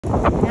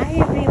Hi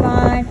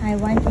everyone, I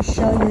want to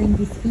show you in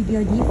this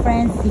video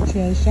different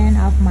situation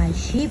of my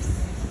sheep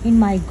in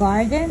my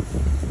garden.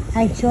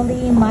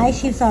 Actually, my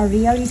sheep are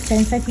really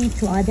sensitive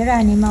to other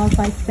animals,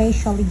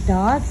 especially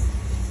dogs,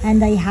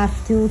 and I have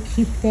to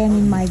keep them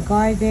in my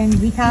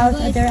garden without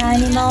other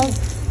animals,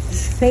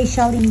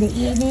 especially in the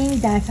evening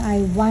that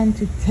I want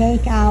to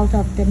take out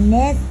of the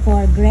nest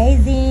for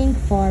grazing,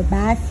 for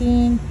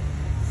bathing,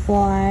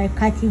 for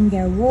cutting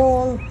their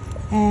wool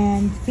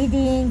and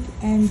feeding,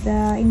 and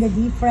in the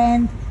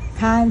different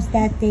times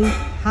that they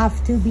have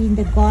to be in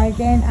the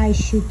garden, I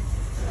should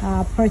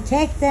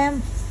protect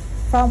them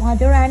from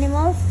other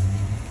animals.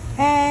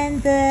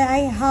 And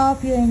I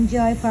hope you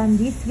enjoy from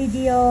this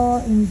video.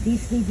 In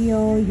this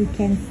video you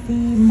can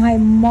see my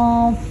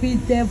mom feed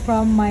them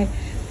from my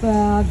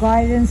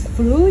garden's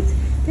fruit.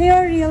 They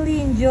are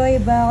really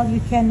enjoyable. You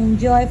can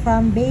enjoy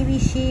from baby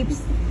sheep.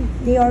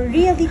 They are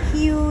really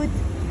cute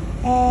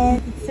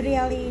and it's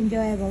really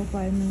enjoyable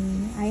for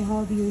me. I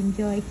hope you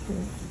enjoy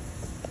too.